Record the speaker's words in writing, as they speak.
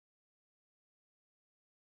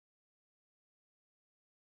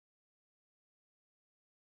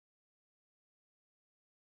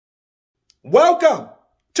Welcome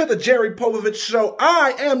to the Jerry Povovich Show.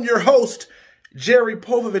 I am your host, Jerry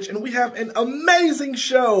Povovich, and we have an amazing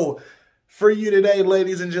show for you today,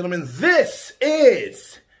 ladies and gentlemen. This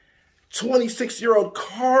is 26-year-old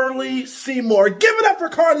Carly Seymour. Give it up for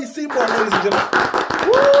Carly Seymour, ladies and gentlemen.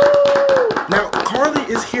 Woo! Now, Carly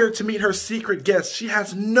is here to meet her secret guest. She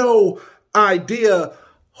has no idea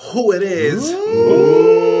who it is. Ooh.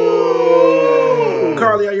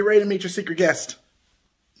 Carly, are you ready to meet your secret guest?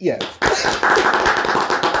 Yes.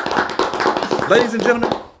 Ladies and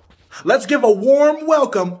gentlemen, let's give a warm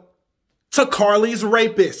welcome to Carly's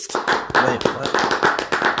rapist. Wait, what?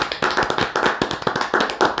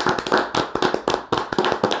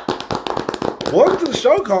 Welcome to the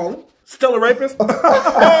show, Carly. Still a rapist?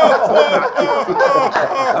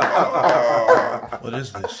 What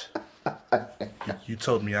is this? You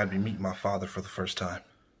told me I'd be meeting my father for the first time.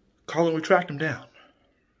 Carly, we tracked him down.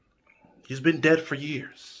 He's been dead for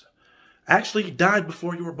years. Actually, he died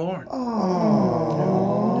before you were born. Aww.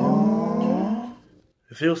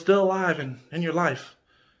 If he was still alive and in your life,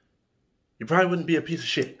 you probably wouldn't be a piece of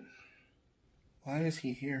shit. Why is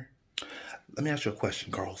he here? Let me ask you a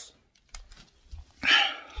question, Carlos.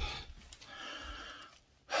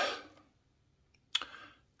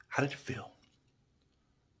 How did you feel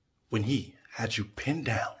when he had you pinned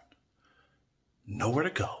down, nowhere to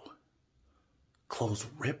go, clothes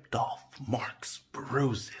ripped off, marks,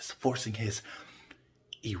 bruises, forcing his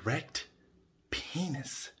erect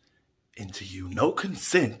penis into you? No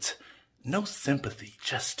consent, no sympathy,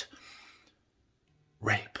 just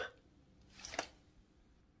rape.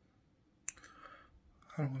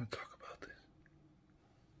 I don't want to talk about this.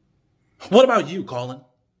 What about you, Colin?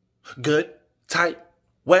 Good, tight,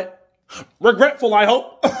 wet, regretful, I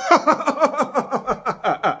hope.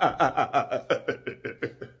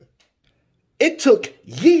 It took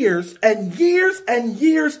years and years and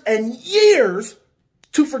years and years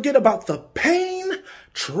to forget about the pain,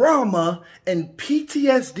 trauma, and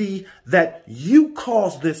PTSD that you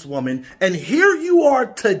caused this woman. And here you are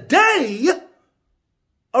today,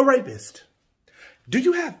 a rapist. Do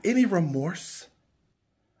you have any remorse?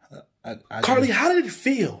 Carly, how did it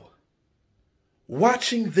feel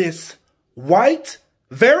watching this white,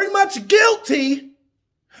 very much guilty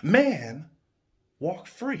man walk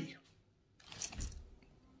free?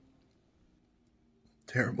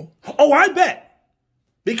 Terrible. Oh, I bet.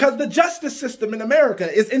 Because the justice system in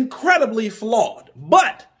America is incredibly flawed.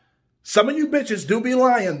 But some of you bitches do be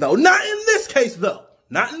lying, though. Not in this case, though.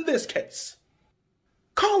 Not in this case.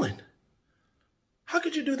 Colin, how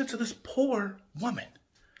could you do this to this poor woman?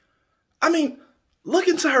 I mean, look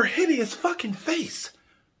into her hideous fucking face.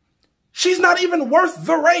 She's not even worth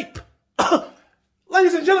the rape.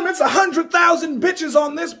 Ladies and gentlemen, it's 100,000 bitches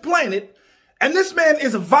on this planet, and this man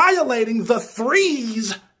is violating the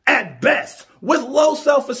threes at best with low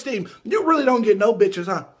self-esteem. You really don't get no bitches,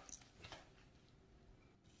 huh?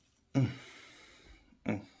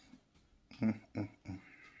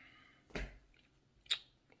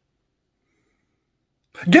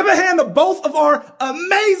 Give a hand to both of our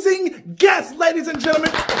amazing guests, ladies and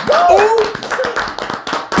gentlemen. Ooh.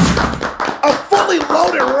 A fully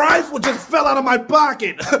loaded rifle just fell out of my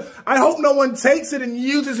pocket. I hope no one takes it and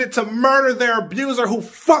uses it to murder their abuser who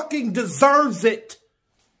fucking deserves it.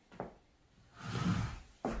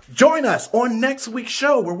 Join us on next week's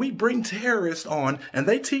show where we bring terrorists on and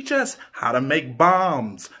they teach us how to make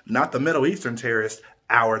bombs. Not the Middle Eastern terrorists,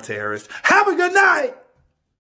 our terrorists. Have a good night.